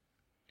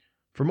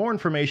For more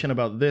information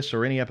about this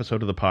or any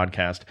episode of the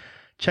podcast,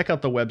 check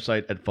out the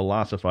website at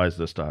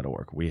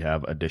philosophizethis.org. We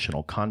have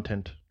additional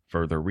content,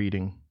 further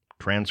reading,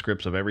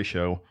 transcripts of every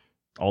show,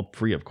 all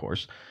free, of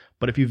course.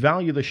 But if you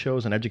value the show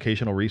as an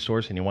educational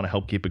resource and you want to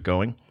help keep it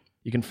going,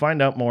 you can find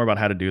out more about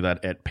how to do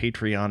that at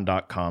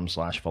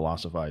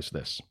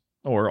patreon.com/philosophizethis.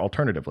 Or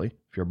alternatively,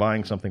 if you're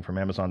buying something from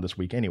Amazon this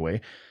week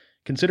anyway,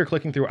 consider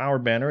clicking through our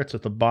banner. It's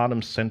at the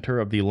bottom center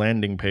of the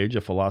landing page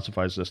of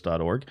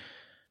philosophizethis.org.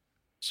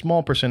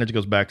 Small percentage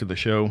goes back to the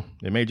show.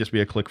 It may just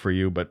be a click for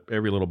you, but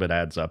every little bit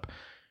adds up.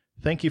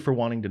 Thank you for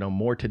wanting to know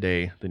more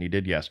today than you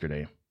did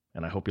yesterday,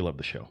 and I hope you love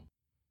the show.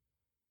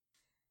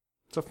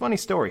 It's a funny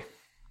story.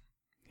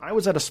 I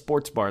was at a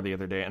sports bar the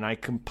other day, and I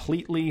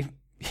completely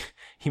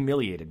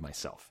humiliated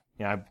myself.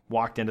 I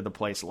walked into the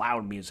place,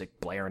 loud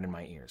music blaring in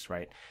my ears,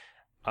 right?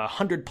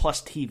 100+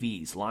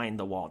 TVs lined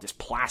the wall, just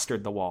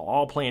plastered the wall,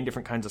 all playing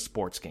different kinds of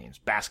sports games.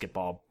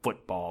 Basketball,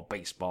 football,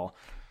 baseball,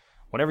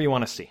 whatever you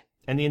want to see.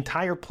 And the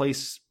entire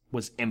place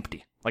was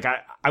empty. Like,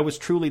 I was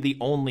truly the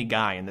only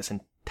guy in this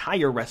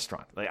entire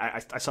restaurant. Like,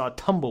 I saw a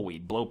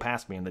tumbleweed blow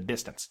past me in the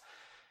distance.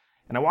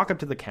 And I walk up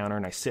to the counter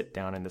and I sit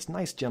down, and this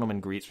nice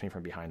gentleman greets me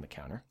from behind the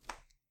counter.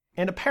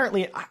 And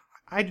apparently,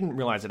 I didn't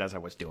realize it as I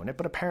was doing it,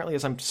 but apparently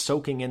as I'm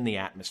soaking in the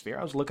atmosphere,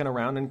 I was looking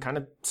around and kind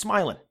of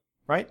smiling,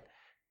 right?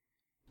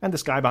 And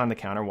this guy behind the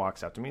counter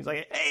walks up to me. He's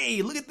like,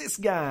 "Hey, look at this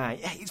guy.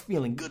 Yeah, he's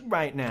feeling good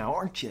right now,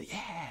 aren't you?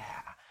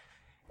 Yeah.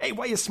 Hey,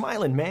 why you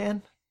smiling,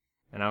 man?"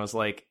 And I was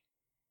like,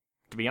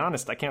 to be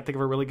honest, I can't think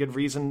of a really good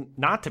reason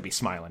not to be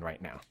smiling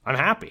right now. I'm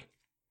happy.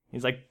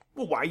 He's like,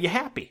 "Well, why are you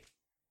happy?"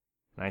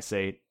 And I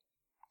say,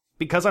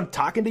 "Because I'm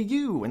talking to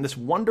you in this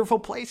wonderful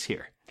place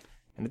here."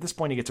 And at this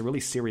point, he gets a really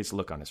serious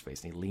look on his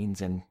face, and he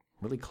leans in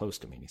really close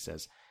to me, and he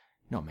says,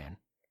 "No, man,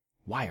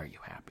 why are you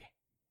happy?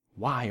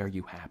 Why are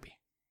you happy?"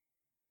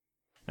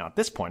 Now, at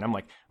this point, I'm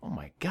like, oh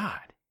my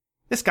God,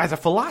 this guy's a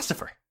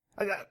philosopher.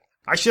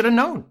 I should have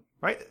known,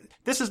 right?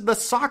 This is the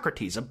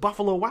Socrates of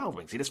Buffalo Wild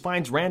Wings. He just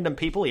finds random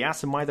people, he asks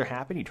them why they're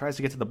happy, and he tries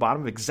to get to the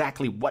bottom of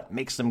exactly what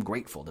makes them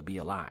grateful to be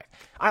alive.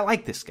 I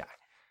like this guy.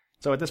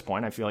 So at this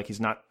point, I feel like he's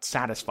not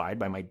satisfied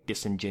by my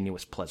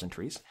disingenuous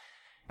pleasantries.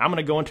 I'm going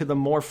to go into the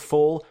more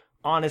full,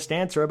 honest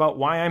answer about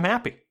why I'm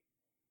happy.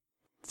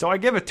 So I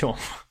give it to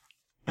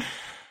him.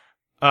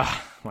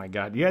 Oh, my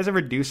God. You guys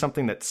ever do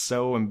something that's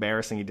so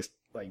embarrassing, you just,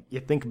 like, you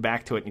think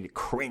back to it and you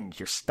cringe.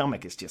 Your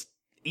stomach is just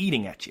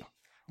eating at you.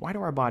 Why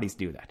do our bodies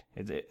do that?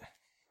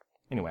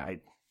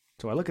 Anyway,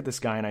 so I look at this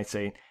guy and I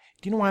say,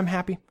 "Do you know why I'm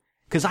happy?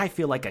 Because I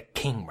feel like a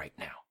king right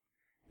now.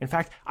 In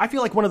fact, I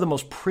feel like one of the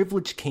most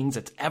privileged kings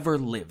that's ever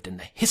lived in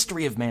the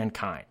history of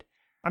mankind.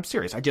 I'm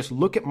serious. I just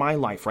look at my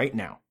life right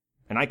now,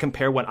 and I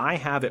compare what I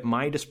have at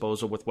my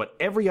disposal with what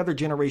every other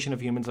generation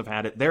of humans have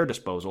had at their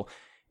disposal,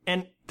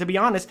 and to be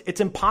honest, it's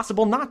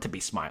impossible not to be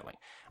smiling.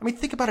 I mean,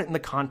 think about it in the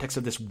context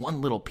of this one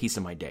little piece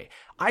of my day.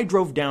 I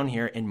drove down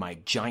here in my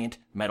giant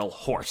metal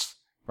horse,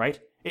 right?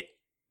 It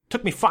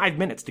took me 5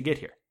 minutes to get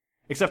here.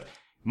 Except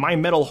my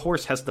metal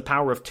horse has the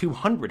power of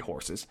 200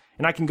 horses,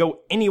 and I can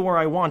go anywhere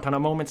I want on a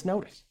moment's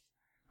notice.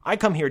 I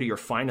come here to your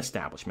fine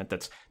establishment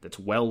that's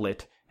well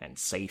lit and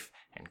safe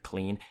and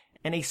clean,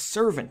 and a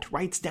servant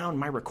writes down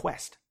my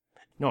request,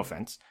 no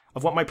offense,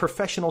 of what my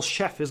professional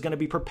chef is going to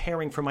be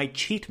preparing for my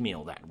cheat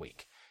meal that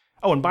week.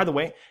 Oh, and by the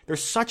way,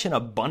 there's such an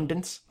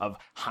abundance of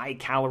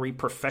high-calorie,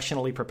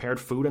 professionally prepared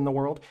food in the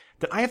world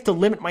that I have to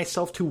limit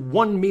myself to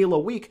one meal a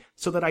week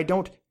so that I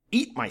don't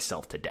eat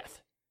myself to death.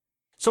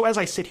 So as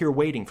I sit here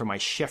waiting for my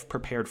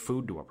chef-prepared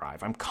food to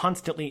arrive, I'm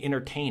constantly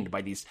entertained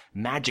by these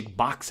magic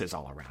boxes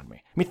all around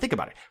me. I mean, think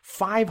about it.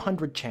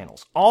 500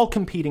 channels, all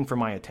competing for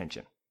my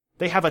attention.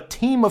 They have a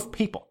team of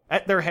people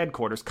at their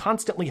headquarters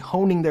constantly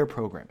honing their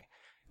programming,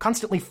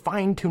 constantly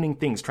fine-tuning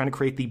things, trying to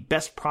create the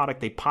best product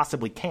they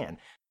possibly can,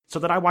 so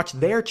that I watch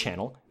their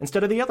channel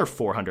instead of the other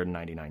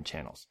 499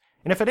 channels.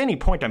 And if at any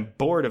point I'm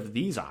bored of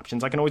these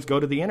options, I can always go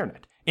to the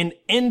internet. An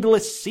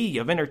endless sea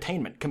of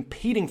entertainment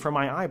competing for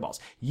my eyeballs.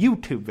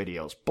 YouTube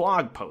videos,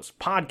 blog posts,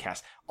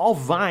 podcasts, all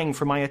vying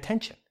for my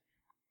attention.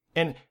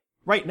 And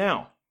right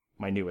now,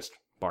 my newest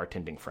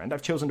bartending friend,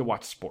 I've chosen to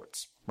watch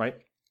sports, right?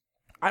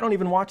 I don't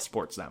even watch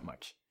sports that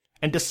much.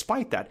 And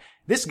despite that,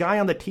 this guy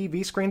on the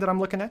TV screen that I'm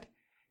looking at,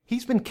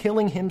 he's been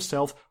killing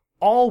himself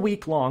all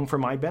week long for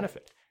my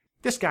benefit.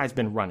 This guy's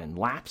been running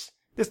laps.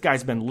 This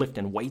guy's been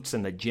lifting weights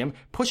in the gym,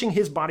 pushing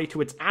his body to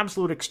its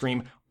absolute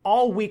extreme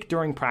all week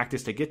during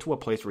practice to get to a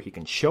place where he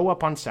can show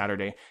up on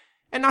Saturday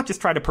and not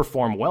just try to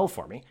perform well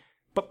for me,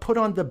 but put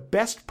on the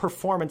best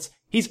performance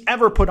he's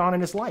ever put on in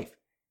his life.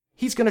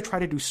 He's going to try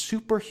to do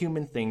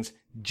superhuman things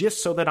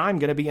just so that I'm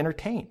going to be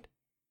entertained.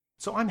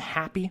 So I'm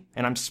happy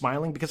and I'm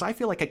smiling because I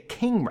feel like a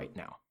king right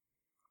now.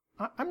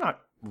 I'm not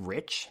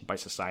rich by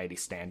society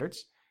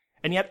standards.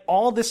 And yet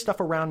all this stuff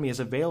around me is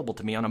available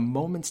to me on a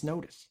moment's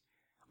notice.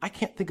 I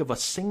can't think of a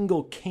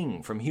single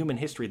king from human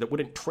history that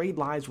wouldn't trade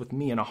lives with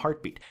me in a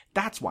heartbeat.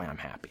 That's why I'm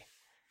happy.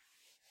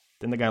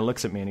 Then the guy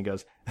looks at me and he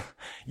goes,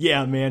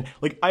 "Yeah, man,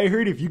 like I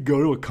heard if you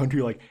go to a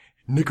country like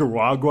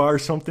Nicaragua or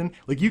something,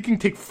 like you can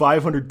take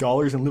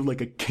 $500 and live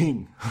like a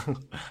king."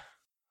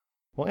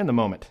 Well, in the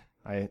moment,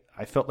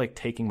 I felt like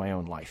taking my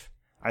own life.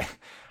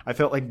 I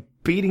felt like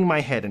beating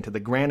my head into the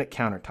granite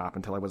countertop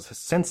until I was a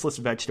senseless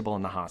vegetable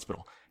in the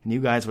hospital, and you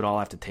guys would all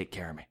have to take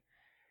care of me.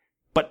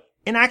 But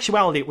in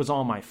actuality, it was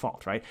all my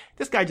fault, right?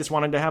 This guy just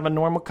wanted to have a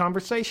normal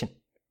conversation.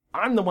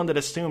 I'm the one that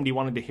assumed he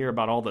wanted to hear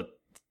about all the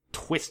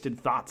twisted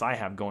thoughts I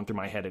have going through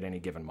my head at any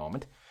given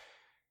moment.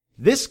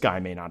 This guy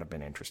may not have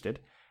been interested,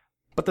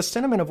 but the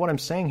sentiment of what I'm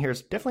saying here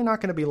is definitely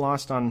not going to be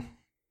lost on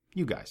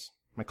you guys,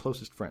 my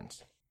closest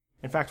friends.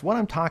 In fact, what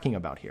I'm talking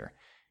about here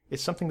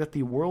is something that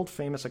the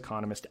world-famous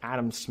economist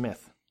Adam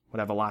Smith would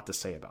have a lot to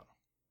say about.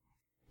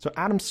 So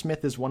Adam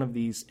Smith is one of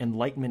these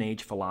Enlightenment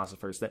age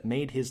philosophers that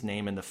made his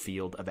name in the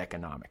field of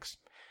economics.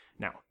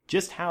 Now,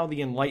 just how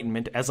the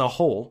Enlightenment as a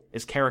whole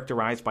is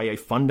characterized by a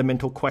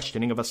fundamental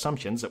questioning of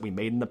assumptions that we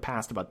made in the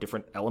past about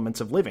different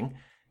elements of living.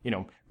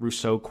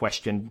 Rousseau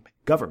questioned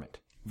government.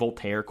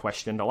 Voltaire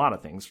questioned a lot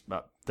of things,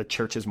 the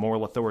church's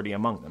moral authority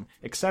among them,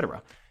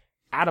 etc.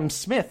 Adam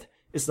Smith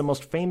is the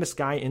most famous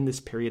guy in this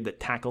period that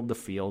tackled the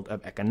field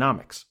of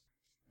economics.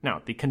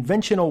 Now, the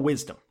conventional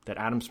wisdom that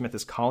Adam Smith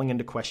is calling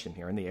into question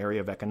here in the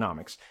area of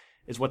economics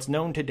is what's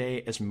known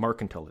today as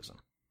mercantilism.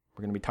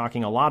 We're going to be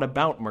talking a lot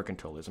about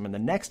mercantilism in the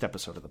next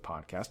episode of the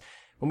podcast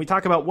when we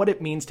talk about what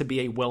it means to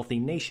be a wealthy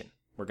nation.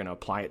 We're going to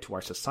apply it to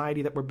our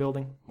society that we're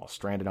building while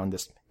stranded on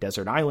this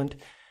desert island.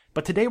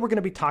 But today we're going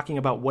to be talking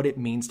about what it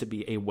means to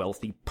be a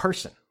wealthy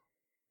person.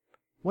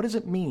 What does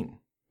it mean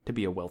to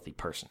be a wealthy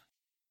person?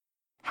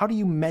 How do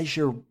you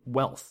measure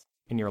wealth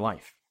in your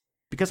life?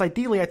 Because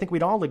ideally, I think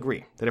we'd all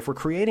agree that if we're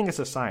creating a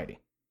society,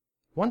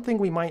 one thing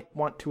we might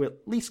want to at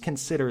least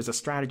consider is a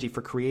strategy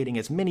for creating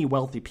as many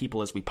wealthy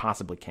people as we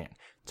possibly can.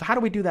 So how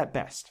do we do that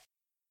best?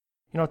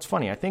 It's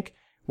funny. I think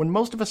when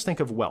most of us think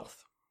of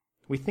wealth,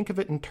 we think of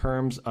it in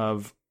terms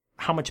of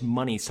how much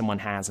money someone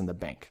has in the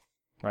bank,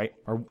 right?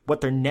 Or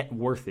what their net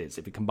worth is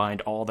if you combined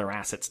all their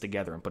assets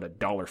together and put a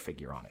dollar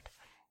figure on it.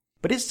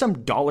 But is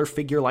some dollar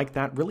figure like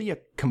that really a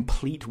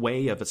complete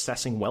way of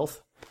assessing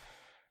wealth?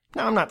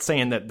 Now, I'm not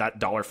saying that that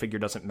dollar figure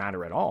doesn't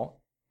matter at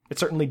all. It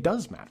certainly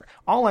does matter.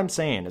 All I'm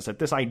saying is that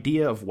this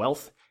idea of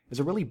wealth is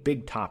a really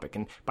big topic,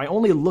 and by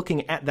only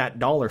looking at that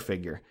dollar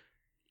figure,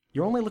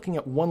 you're only looking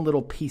at one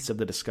little piece of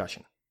the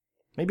discussion.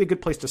 Maybe a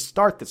good place to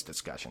start this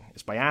discussion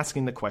is by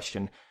asking the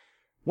question,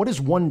 what does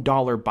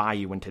 $1 buy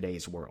you in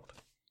today's world?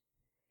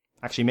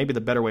 Actually, maybe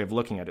the better way of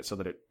looking at it so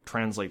that it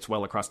translates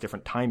well across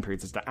different time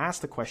periods is to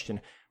ask the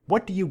question,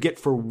 what do you get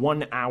for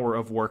 1 hour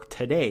of work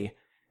today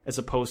as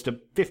opposed to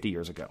 50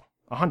 years ago,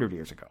 100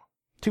 years ago,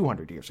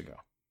 200 years ago?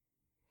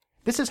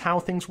 This is how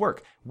things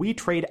work. We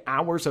trade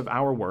hours of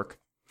our work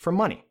for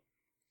money.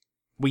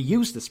 We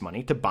use this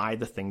money to buy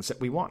the things that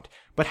we want.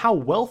 But how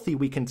wealthy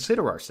we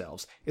consider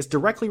ourselves is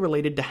directly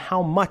related to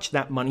how much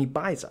that money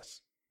buys us.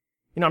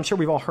 I'm sure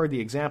we've all heard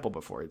the example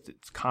before. It's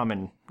a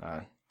common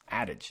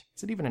adage.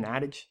 Is it even an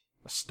adage?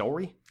 A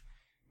story?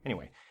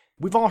 Anyway,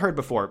 we've all heard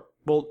before,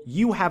 well,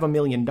 you have $1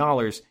 million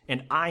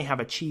and I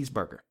have a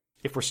cheeseburger.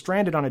 If we're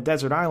stranded on a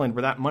desert island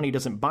where that money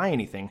doesn't buy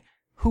anything,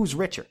 who's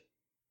richer?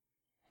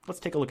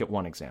 Let's take a look at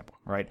one example,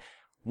 right?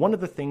 One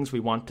of the things we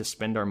want to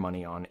spend our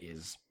money on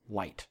is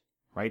light,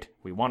 right?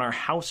 We want our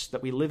house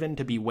that we live in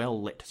to be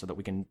well lit so that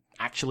we can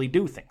actually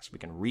do things. We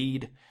can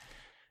read.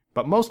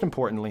 But most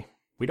importantly,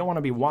 we don't want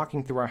to be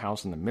walking through our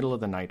house in the middle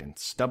of the night and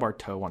stub our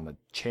toe on the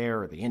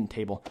chair or the end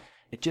table.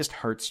 It just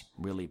hurts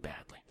really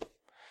badly.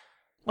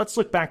 Let's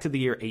look back to the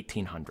year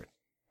 1800.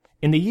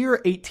 In the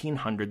year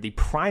 1800, the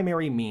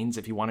primary means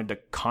if you wanted to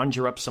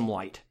conjure up some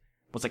light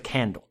was a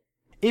candle.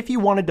 If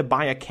you wanted to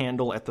buy a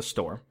candle at the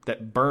store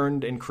that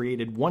burned and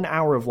created 1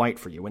 hour of light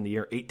for you in the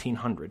year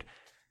 1800,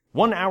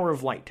 1 hour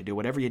of light to do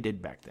whatever you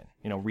did back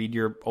then, read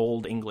your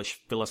old English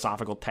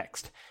philosophical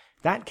text,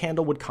 that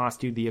candle would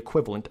cost you the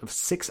equivalent of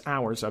 6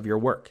 hours of your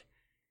work.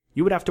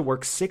 You would have to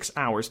work 6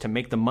 hours to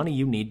make the money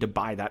you need to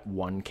buy that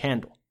one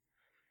candle.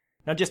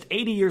 Now, just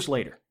 80 years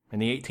later, in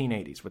the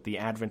 1880s, with the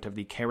advent of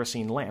the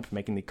kerosene lamp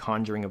making the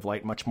conjuring of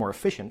light much more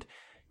efficient,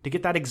 to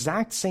get that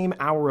exact same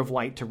hour of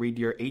light to read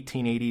your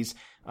 1880s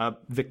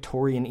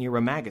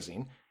Victorian-era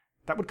magazine,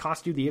 that would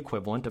cost you the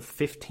equivalent of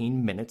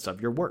 15 minutes of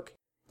your work.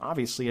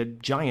 Obviously, a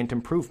giant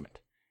improvement.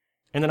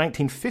 In the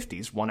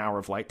 1950s, 1 hour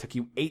of light took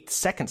you 8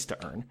 seconds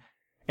to earn,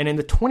 and in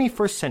the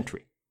 21st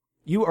century,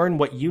 you earn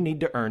what you need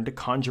to earn to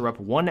conjure up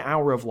 1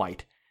 hour of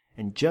light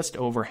in just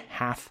over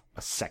half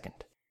a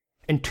second.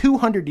 In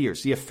 200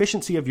 years, the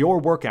efficiency of your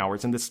work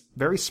hours in this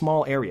very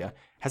small area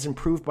has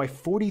improved by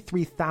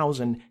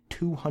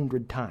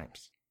 43,200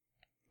 times.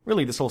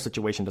 Really, this whole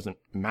situation doesn't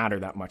matter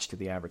that much to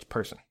the average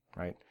person,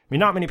 right? I mean,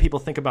 not many people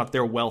think about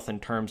their wealth in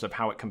terms of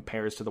how it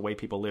compares to the way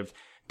people lived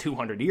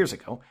 200 years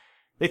ago.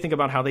 They think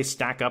about how they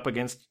stack up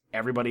against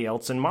everybody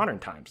else in modern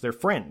times, their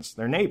friends,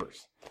 their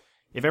neighbors.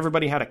 If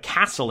everybody had a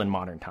castle in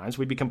modern times,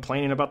 we'd be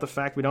complaining about the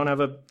fact we don't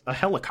have a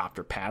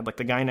helicopter pad like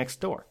the guy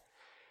next door.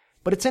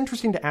 But it's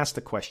interesting to ask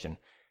the question,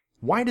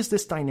 why does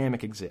this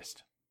dynamic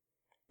exist?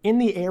 In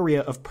the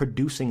area of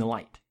producing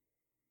light,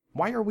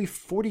 why are we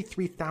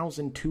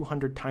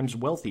 43,200 times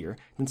wealthier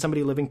than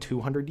somebody living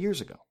 200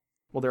 years ago?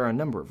 Well, there are a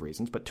number of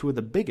reasons, but two of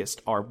the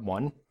biggest are,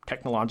 one,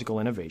 technological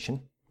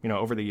innovation.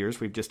 Over the years,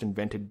 we've just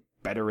invented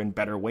better and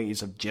better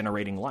ways of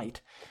generating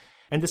light.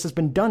 And this has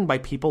been done by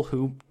people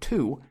who,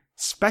 two,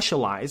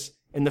 specialize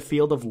in the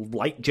field of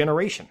light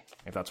generation,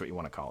 if that's what you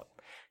want to call it.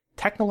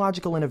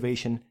 Technological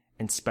innovation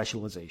and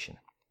specialization.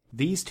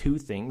 These two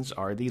things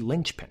are the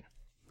linchpin,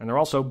 and they're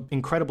also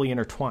incredibly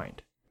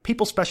intertwined.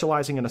 People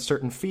specializing in a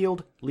certain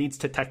field leads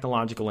to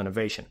technological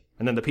innovation,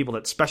 and then the people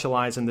that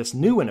specialize in this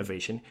new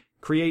innovation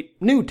create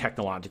new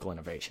technological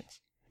innovations.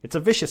 It's a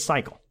vicious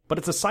cycle, but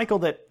it's a cycle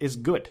that is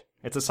good.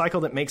 It's a cycle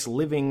that makes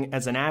living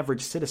as an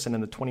average citizen in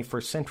the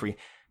 21st century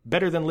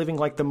better than living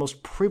like the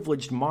most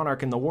privileged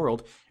monarch in the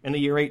world in the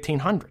year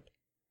 1800.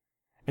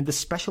 And this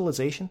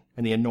specialization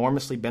and the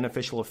enormously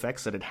beneficial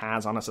effects that it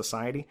has on a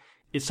society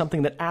is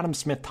something that Adam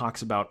Smith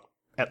talks about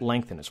at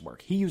length in his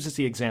work. He uses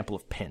the example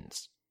of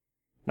pins.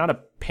 Not a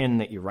pen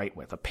that you write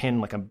with, a pen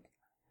like a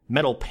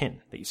metal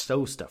pin that you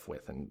sew stuff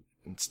with and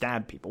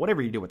stab people,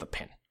 whatever you do with a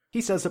pin.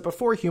 He says that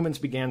before humans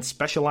began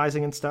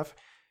specializing in stuff,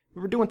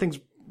 we were doing things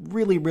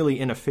really, really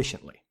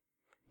inefficiently.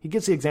 He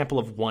gives the example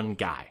of one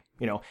guy.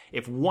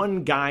 If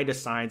one guy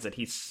decides that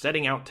he's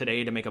setting out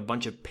today to make a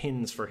bunch of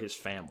pins for his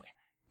family,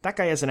 that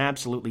guy has an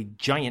absolutely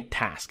giant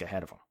task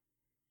ahead of him.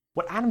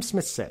 What Adam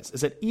Smith says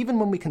is that even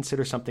when we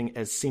consider something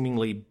as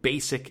seemingly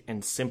basic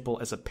and simple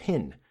as a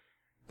pin,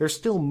 there's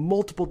still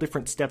multiple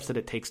different steps that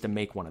it takes to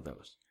make one of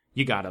those.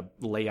 You gotta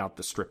lay out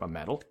the strip of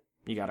metal.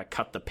 You gotta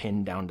cut the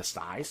pin down to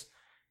size.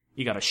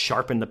 You gotta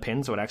sharpen the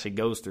pin so it actually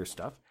goes through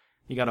stuff.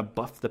 You gotta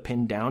buff the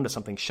pin down to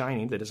something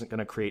shiny that isn't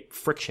gonna create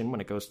friction when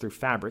it goes through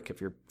fabric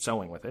if you're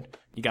sewing with it.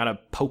 You gotta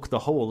poke the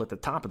hole at the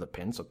top of the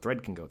pin so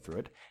thread can go through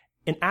it.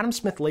 And Adam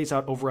Smith lays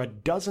out over a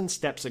dozen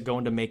steps that go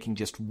into making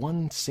just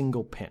one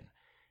single pin.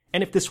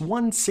 And if this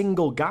one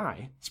single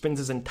guy spends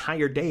his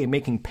entire day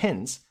making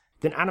pins,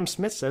 then Adam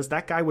Smith says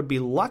that guy would be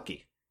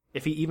lucky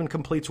if he even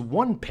completes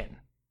one pin.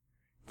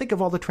 Think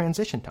of all the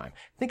transition time.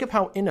 Think of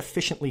how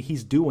inefficiently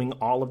he's doing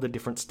all of the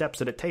different steps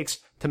that it takes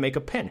to make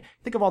a pin.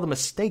 Think of all the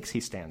mistakes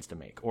he stands to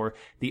make, or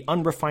the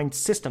unrefined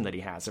system that he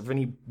has of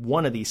any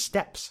one of these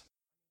steps.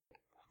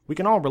 We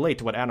can all relate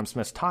to what Adam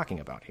Smith's talking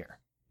about here.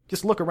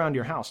 Just look around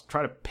your house,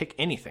 try to pick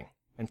anything,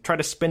 and try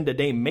to spend a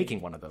day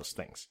making one of those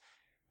things.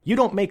 You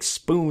don't make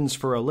spoons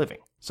for a living,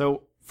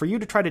 so for you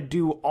to try to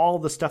do all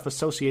the stuff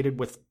associated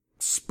with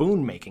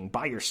spoon making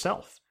by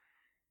yourself,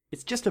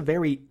 it's just a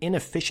very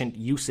inefficient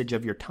usage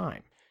of your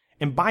time.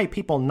 And by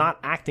people not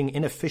acting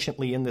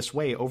inefficiently in this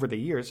way over the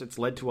years, it's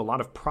led to a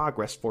lot of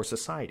progress for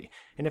society.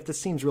 And if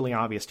this seems really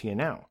obvious to you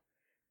now,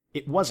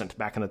 it wasn't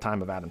back in the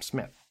time of Adam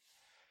Smith.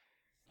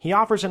 He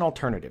offers an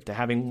alternative to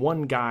having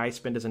one guy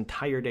spend his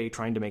entire day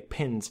trying to make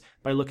pins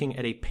by looking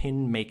at a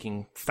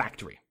pin-making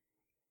factory.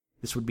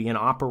 This would be an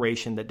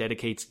operation that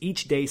dedicates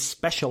each day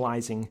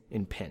specializing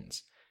in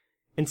pins.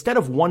 Instead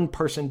of one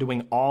person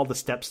doing all the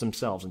steps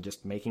themselves and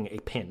just making a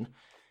pin,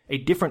 a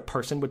different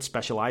person would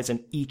specialize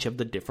in each of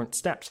the different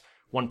steps.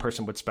 One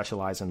person would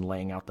specialize in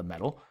laying out the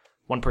metal.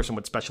 One person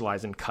would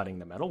specialize in cutting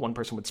the metal. One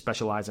person would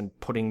specialize in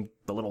putting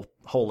the little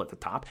hole at the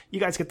top. You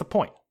guys get the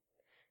point.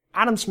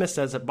 Adam Smith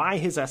says that by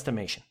his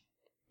estimation,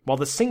 while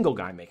the single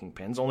guy making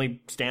pins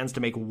only stands to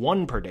make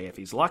one per day if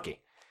he's lucky,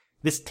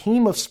 this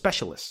team of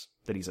specialists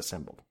that he's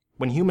assembled,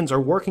 when humans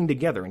are working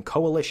together in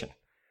coalition,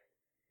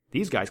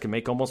 these guys can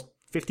make almost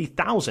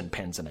 50,000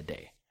 pins in a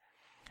day.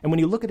 And when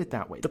you look at it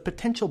that way, the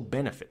potential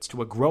benefits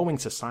to a growing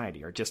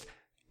society are just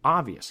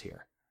obvious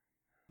here.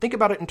 Think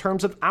about it in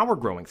terms of our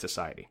growing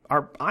society,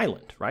 our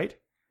island, right?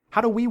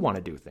 How do we want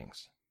to do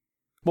things?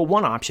 Well,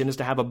 one option is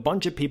to have a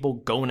bunch of people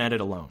going at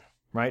it alone,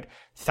 right?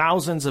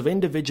 Thousands of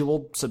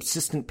individual,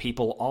 subsistent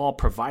people all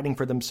providing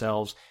for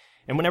themselves,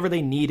 and whenever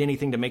they need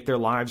anything to make their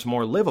lives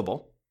more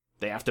livable,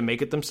 they have to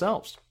make it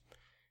themselves.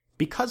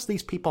 Because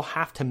these people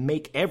have to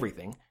make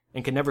everything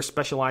and can never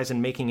specialize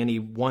in making any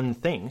one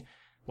thing,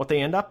 what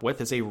they end up with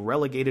is a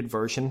relegated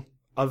version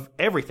of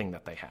everything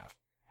that they have.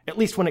 At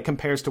least when it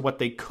compares to what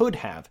they could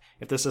have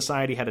if the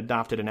society had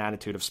adopted an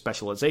attitude of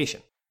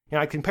specialization.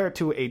 I compare it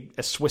to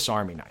a Swiss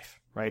Army knife,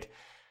 right?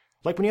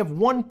 Like when you have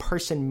one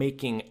person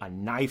making a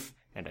knife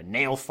and a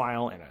nail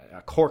file and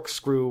a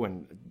corkscrew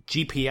and a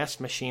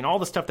GPS machine, all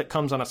the stuff that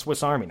comes on a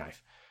Swiss Army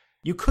knife.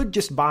 You could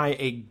just buy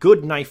a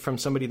good knife from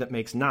somebody that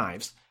makes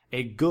knives,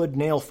 a good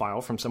nail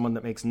file from someone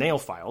that makes nail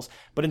files,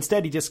 but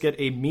instead you just get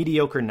a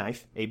mediocre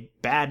knife, a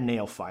bad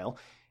nail file,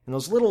 and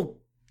those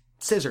little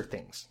scissor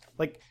things.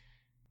 Like,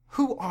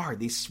 who are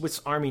these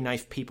Swiss Army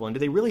knife people, and do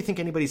they really think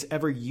anybody's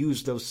ever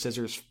used those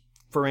scissors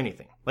for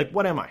anything? Like,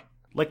 what am I?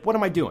 Like, what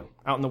am I doing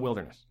out in the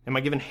wilderness? Am I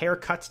giving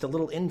haircuts to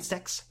little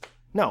insects?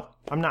 No,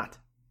 I'm not.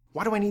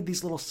 Why do I need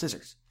these little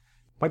scissors?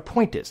 My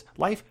point is,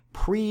 life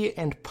pre-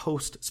 and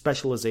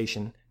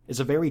post-specialization is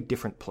a very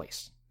different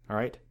place, all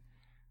right?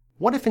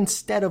 What if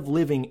instead of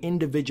living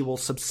individual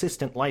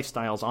subsistent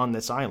lifestyles on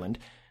this island,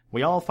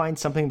 we all find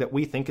something that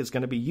we think is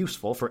going to be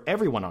useful for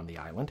everyone on the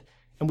island,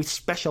 and we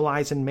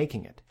specialize in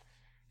making it?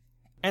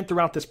 And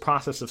throughout this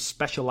process of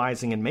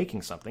specializing and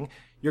making something,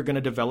 you're going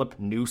to develop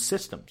new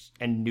systems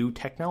and new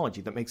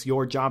technology that makes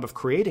your job of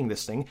creating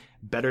this thing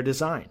better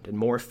designed and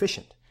more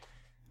efficient.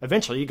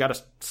 Eventually, you got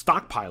a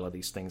stockpile of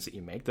these things that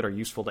you make that are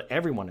useful to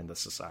everyone in the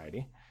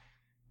society.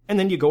 And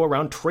then you go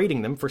around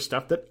trading them for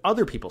stuff that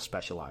other people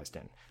specialized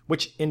in,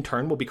 which in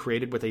turn will be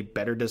created with a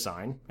better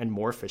design and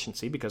more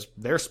efficiency because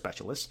they're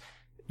specialists.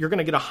 You're going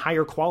to get a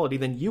higher quality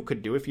than you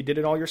could do if you did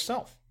it all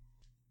yourself.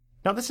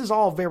 Now, this is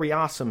all very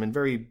awesome and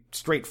very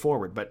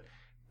straightforward, but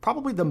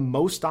probably the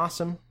most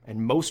awesome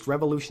and most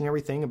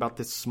revolutionary thing about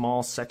this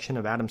small section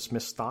of Adam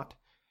Smith's thought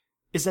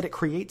is that it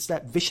creates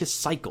that vicious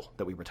cycle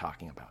that we were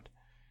talking about.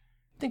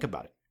 Think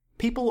about it.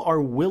 People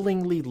are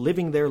willingly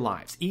living their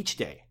lives each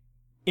day,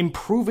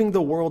 improving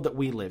the world that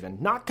we live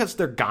in, not because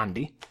they're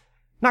Gandhi,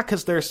 not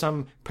because they're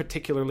some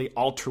particularly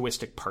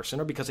altruistic person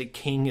or because a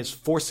king is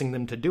forcing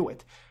them to do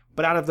it,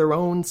 but out of their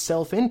own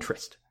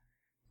self-interest.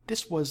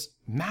 This was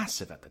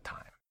massive at the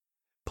time.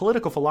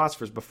 Political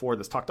philosophers before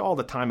this talked all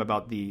the time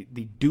about the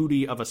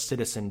duty of a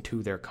citizen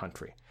to their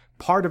country.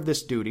 Part of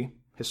this duty,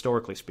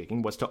 historically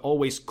speaking, was to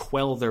always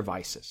quell their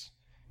vices.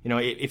 You know,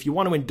 if you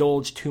want to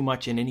indulge too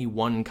much in any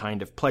one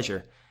kind of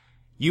pleasure,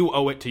 you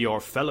owe it to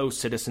your fellow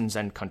citizens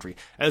and country,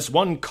 as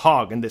one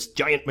cog in this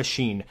giant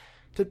machine,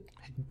 to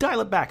dial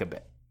it back a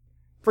bit.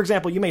 For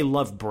example, you may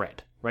love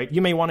bread, right?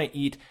 You may want to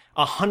eat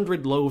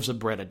 100 loaves of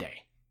bread a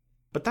day.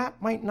 But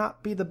that might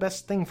not be the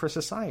best thing for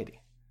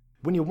society.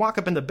 When you walk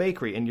up in the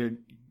bakery and you're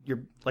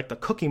like the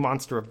Cookie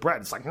Monster of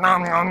bread, it's like,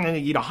 nom, nom, and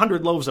you eat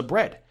 100 loaves of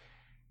bread.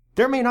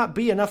 There may not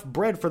be enough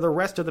bread for the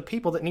rest of the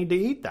people that need to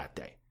eat that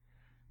day.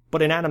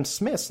 But in Adam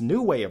Smith's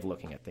new way of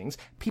looking at things,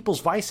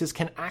 people's vices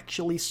can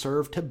actually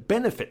serve to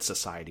benefit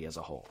society as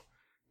a whole.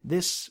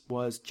 This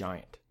was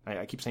giant.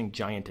 I keep saying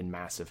giant and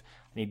massive.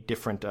 I need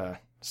different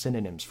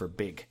synonyms for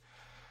big.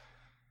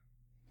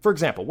 For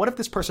example, what if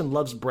this person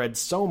loves bread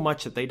so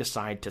much that they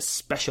decide to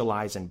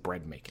specialize in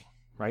bread making,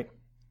 right?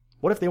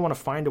 What if they want to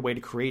find a way to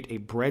create a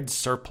bread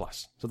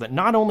surplus so that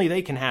not only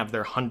they can have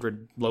their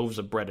 100 loaves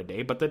of bread a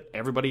day, but that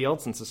everybody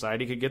else in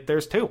society could get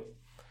theirs too?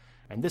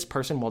 And this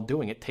person, while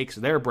doing it, takes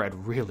their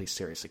bread really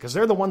seriously because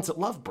they're the ones that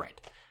love bread.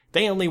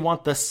 They only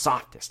want the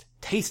softest,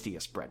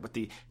 tastiest bread with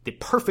the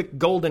perfect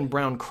golden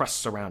brown crust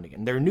surrounding it.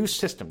 And their new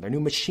system, their new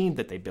machine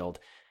that they build,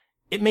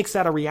 it makes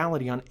that a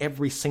reality on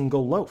every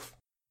single loaf.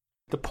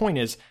 The point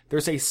is,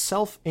 there's a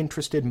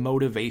self-interested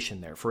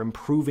motivation there for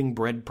improving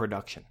bread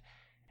production.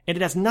 And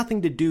it has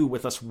nothing to do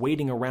with us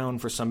waiting around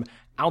for some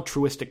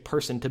altruistic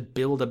person to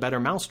build a better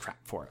mousetrap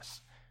for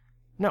us.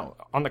 No,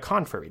 on the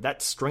contrary,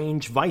 that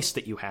strange vice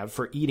that you have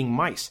for eating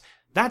mice,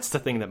 that's the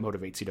thing that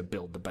motivates you to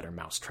build the better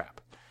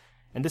mousetrap.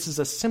 And this is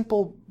a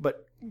simple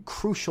but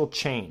crucial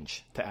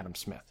change to Adam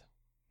Smith.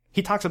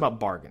 He talks about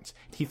bargains.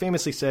 He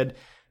famously said,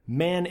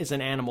 man is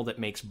an animal that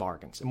makes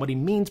bargains. And what he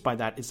means by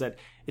that is that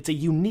it's a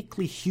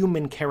uniquely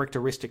human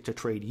characteristic to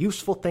trade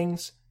useful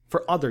things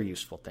for other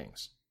useful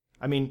things.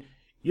 I mean,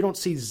 you don't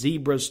see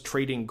zebras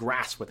trading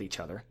grass with each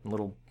other in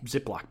little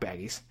Ziploc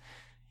baggies.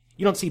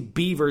 You don't see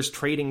beavers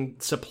trading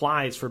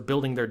supplies for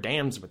building their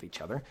dams with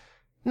each other.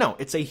 No,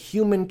 it's a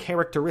human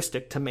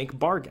characteristic to make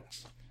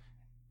bargains.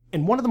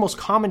 And one of the most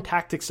common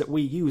tactics that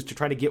we use to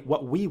try to get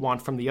what we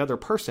want from the other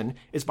person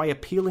is by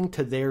appealing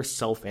to their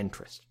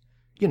self-interest.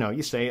 You know,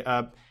 you say,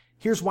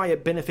 here's why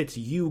it benefits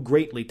you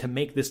greatly to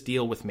make this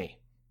deal with me,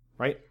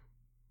 right?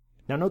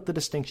 Now note the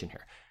distinction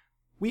here.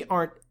 We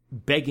aren't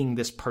begging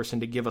this person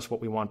to give us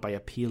what we want by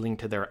appealing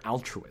to their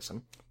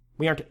altruism.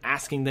 We aren't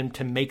asking them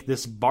to make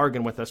this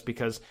bargain with us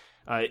because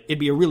it'd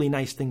be a really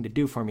nice thing to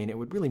do for me and it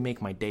would really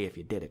make my day if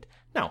you did it.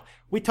 No,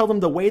 we tell them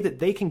the way that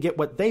they can get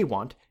what they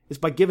want is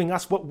by giving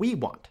us what we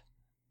want.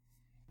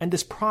 And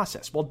this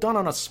process, while done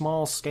on a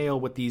small scale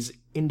with these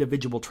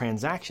individual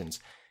transactions,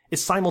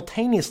 is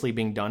simultaneously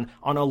being done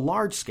on a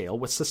large scale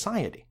with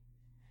society.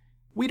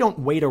 We don't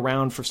wait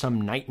around for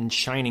some knight in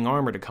shining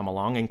armor to come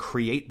along and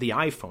create the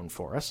iPhone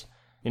for us.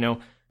 You know,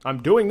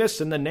 I'm doing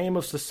this in the name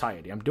of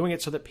society. I'm doing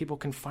it so that people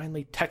can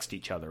finally text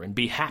each other and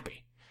be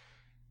happy.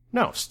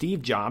 No,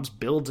 Steve Jobs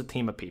builds a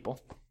team of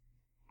people,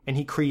 and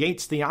he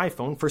creates the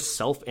iPhone for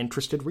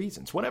self-interested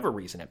reasons, whatever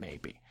reason it may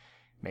be.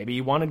 Maybe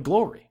he wanted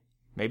glory.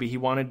 Maybe he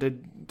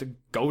wanted to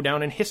go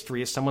down in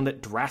history as someone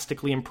that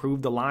drastically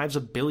improved the lives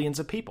of billions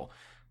of people.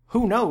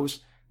 Who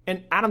knows?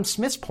 And Adam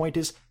Smith's point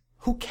is,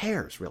 who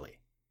cares, really?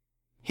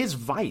 His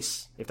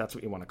vice, if that's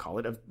what you want to call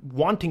it, of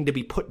wanting to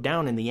be put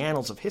down in the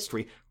annals of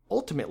history,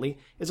 ultimately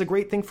is a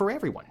great thing for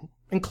everyone,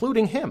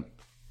 including him.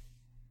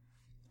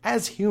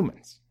 As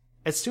humans,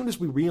 as soon as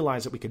we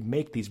realized that we could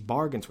make these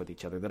bargains with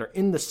each other that are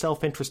in the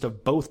self-interest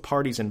of both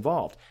parties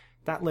involved,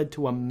 that led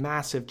to a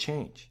massive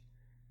change.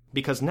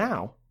 Because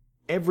now,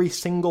 every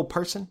single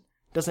person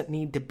doesn't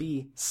need to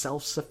be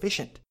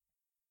self-sufficient.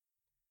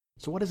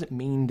 So what does it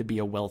mean to be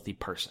a wealthy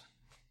person?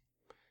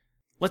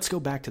 Let's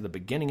go back to the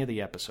beginning of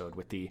the episode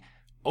with the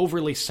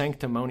overly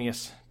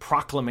sanctimonious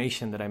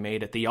proclamation that I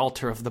made at the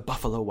altar of the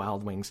Buffalo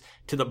Wild Wings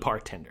to the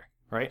bartender,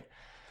 right?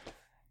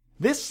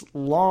 This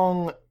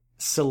long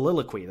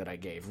soliloquy that I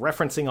gave,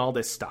 referencing all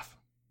this stuff,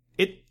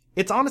 it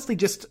It's honestly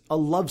just a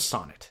love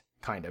sonnet,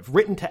 kind of,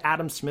 written to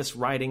Adam Smith's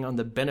writing on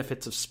the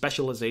benefits of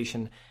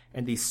specialization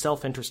and these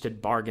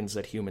self-interested bargains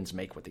that humans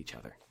make with each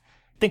other.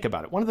 Think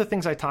about it. One of the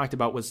things I talked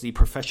about was the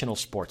professional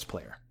sports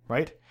player,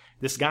 right?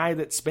 This guy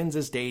that spends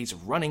his days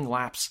running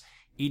laps,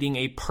 eating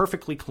a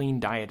perfectly clean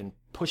diet, and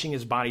pushing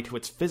his body to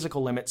its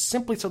physical limits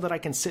simply so that I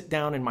can sit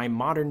down in my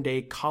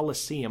modern-day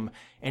coliseum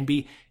and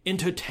be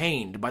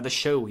entertained by the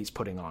show he's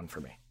putting on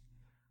for me.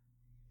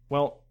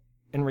 Well,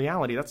 in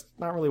reality, that's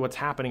not really what's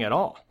happening at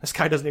all. This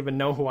guy doesn't even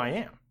know who I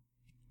am.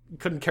 He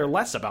couldn't care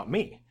less about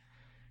me.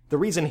 The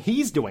reason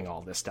he's doing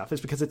all this stuff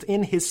is because it's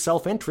in his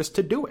self-interest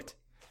to do it.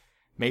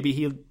 Maybe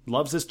he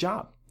loves his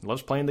job. He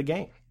loves playing the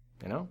game,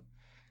 you know?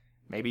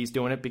 Maybe he's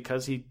doing it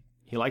because he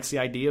likes the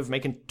idea of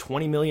making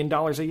 $20 million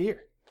a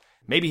year.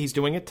 Maybe he's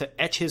doing it to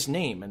etch his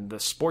name in the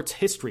sports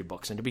history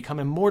books and to become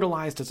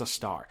immortalized as a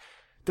star.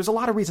 There's a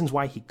lot of reasons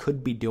why he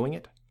could be doing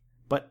it,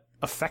 but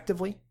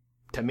effectively,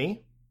 to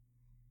me,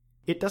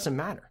 it doesn't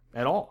matter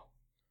at all.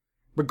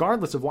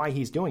 Regardless of why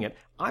he's doing it,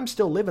 I'm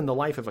still living the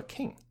life of a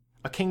king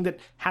that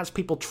has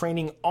people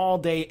training all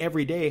day,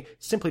 every day,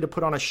 simply to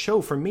put on a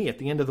show for me at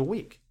the end of the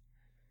week.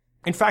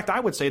 In fact, I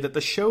would say that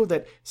the show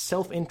that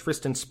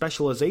self-interest and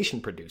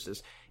specialization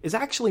produces is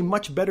actually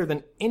much better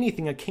than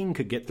anything a king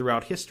could get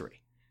throughout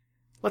history.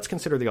 Let's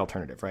consider the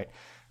alternative, right?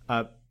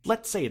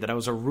 Let's say that I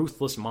was a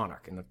ruthless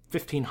monarch in the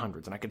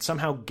 1500s and I could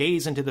somehow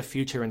gaze into the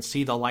future and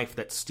see the life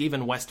that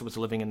Stephen West was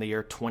living in the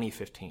year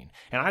 2015.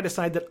 And I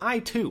decide that I,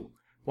 too,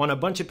 want a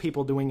bunch of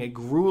people doing a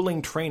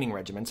grueling training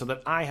regimen so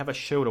that I have a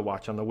show to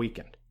watch on the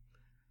weekend.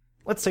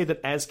 Let's say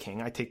that as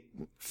king, I take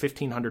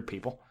 1,500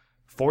 people,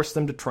 force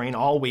them to train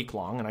all week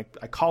long, and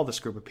I call this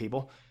group of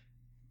people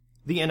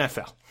the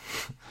NFL.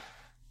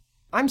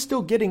 I'm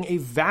still getting a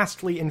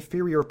vastly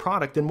inferior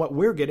product than what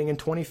we're getting in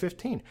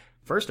 2015.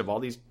 First of all,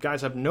 these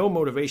guys have no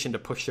motivation to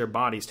push their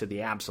bodies to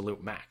the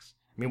absolute max.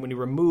 I mean, when you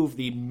remove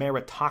the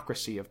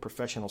meritocracy of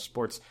professional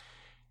sports,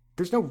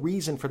 there's no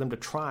reason for them to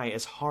try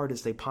as hard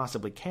as they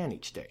possibly can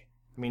each day.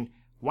 I mean,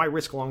 why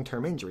risk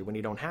long-term injury when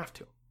you don't have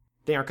to?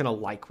 They aren't going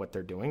to like what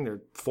they're doing.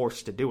 They're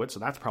forced to do it, so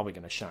that's probably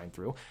going to shine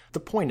through. The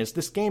point is,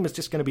 this game is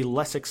just going to be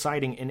less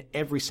exciting in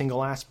every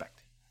single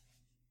aspect.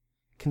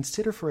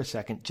 Consider for a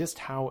second just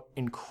how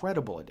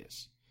incredible it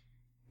is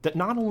that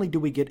not only do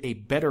we get a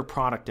better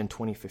product in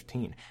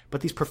 2015,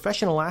 but these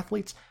professional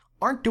athletes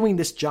aren't doing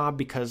this job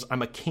because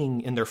I'm a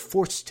king and they're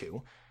forced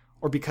to,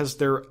 or because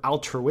they're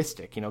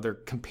altruistic. You know, they're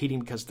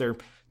competing because they're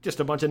just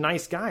a bunch of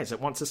nice guys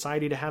that want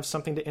society to have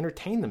something to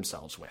entertain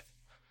themselves with.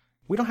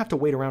 We don't have to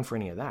wait around for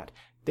any of that.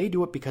 They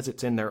do it because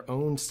it's in their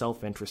own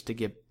self-interest to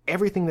give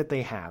everything that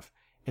they have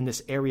in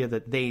this area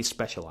that they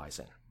specialize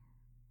in.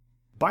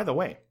 By the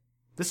way,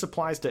 this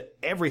applies to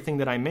everything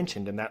that I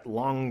mentioned in that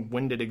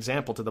long-winded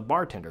example to the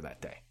bartender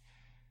that day.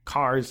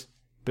 Cars,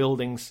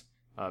 buildings,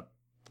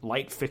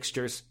 light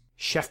fixtures,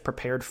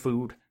 chef-prepared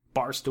food,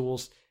 bar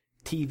stools,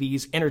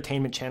 TVs,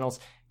 entertainment channels,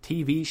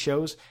 TV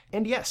shows,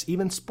 and yes,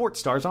 even sports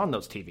stars on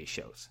those TV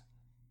shows.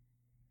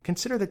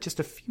 Consider that just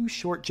a few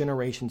short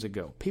generations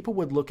ago, people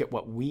would look at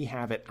what we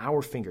have at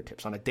our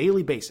fingertips on a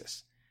daily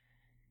basis,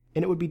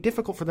 and it would be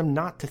difficult for them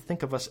not to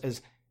think of us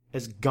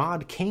as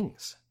God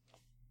kings.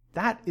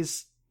 That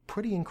is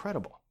pretty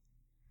incredible.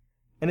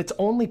 And it's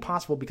only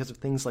possible because of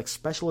things like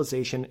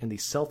specialization and the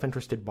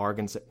self-interested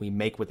bargains that we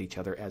make with each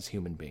other as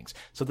human beings.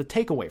 So the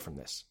takeaway from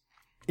this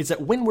is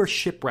that when we're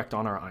shipwrecked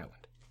on our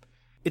island,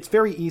 it's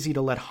very easy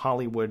to let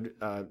Hollywood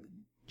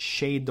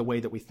shade the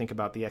way that we think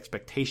about the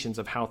expectations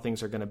of how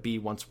things are going to be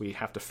once we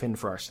have to fend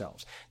for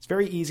ourselves. It's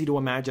very easy to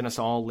imagine us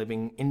all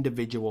living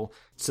individual,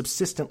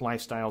 subsistent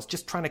lifestyles,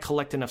 just trying to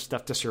collect enough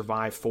stuff to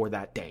survive for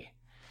that day.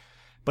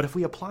 But if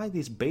we apply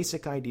these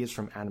basic ideas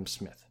from Adam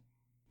Smith,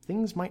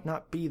 things might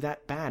not be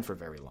that bad for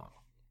very long.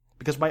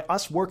 Because by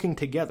us working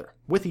together,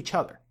 with each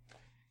other,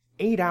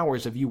 8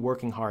 hours of you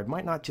working hard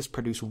might not just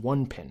produce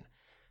one pin,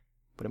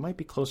 but it might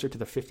be closer to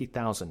the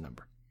 50,000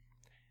 number.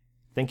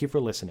 Thank you for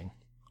listening.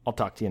 I'll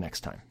talk to you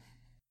next time.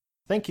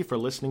 Thank you for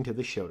listening to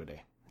this show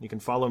today. You can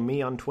follow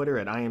me on Twitter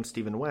at I am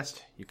Stephen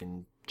West. You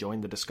can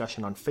join the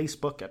discussion on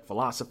Facebook at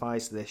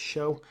Philosophize This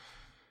show.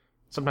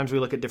 Sometimes we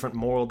look at different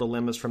moral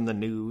dilemmas from the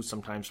news.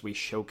 Sometimes we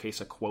showcase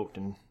a quote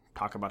and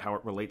talk about how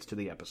it relates to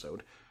the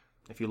episode.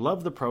 If you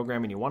love the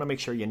program and you want to make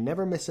sure you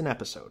never miss an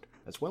episode,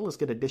 as well as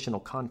get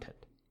additional content,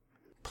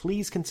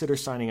 please consider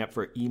signing up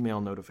for email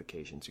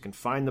notifications. You can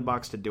find the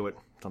box to do it.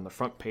 It's on the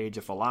front page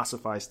of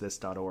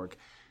philosophizethis.org.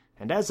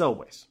 And as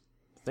always,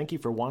 thank you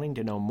for wanting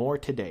to know more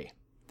today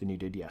than you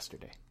did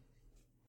yesterday.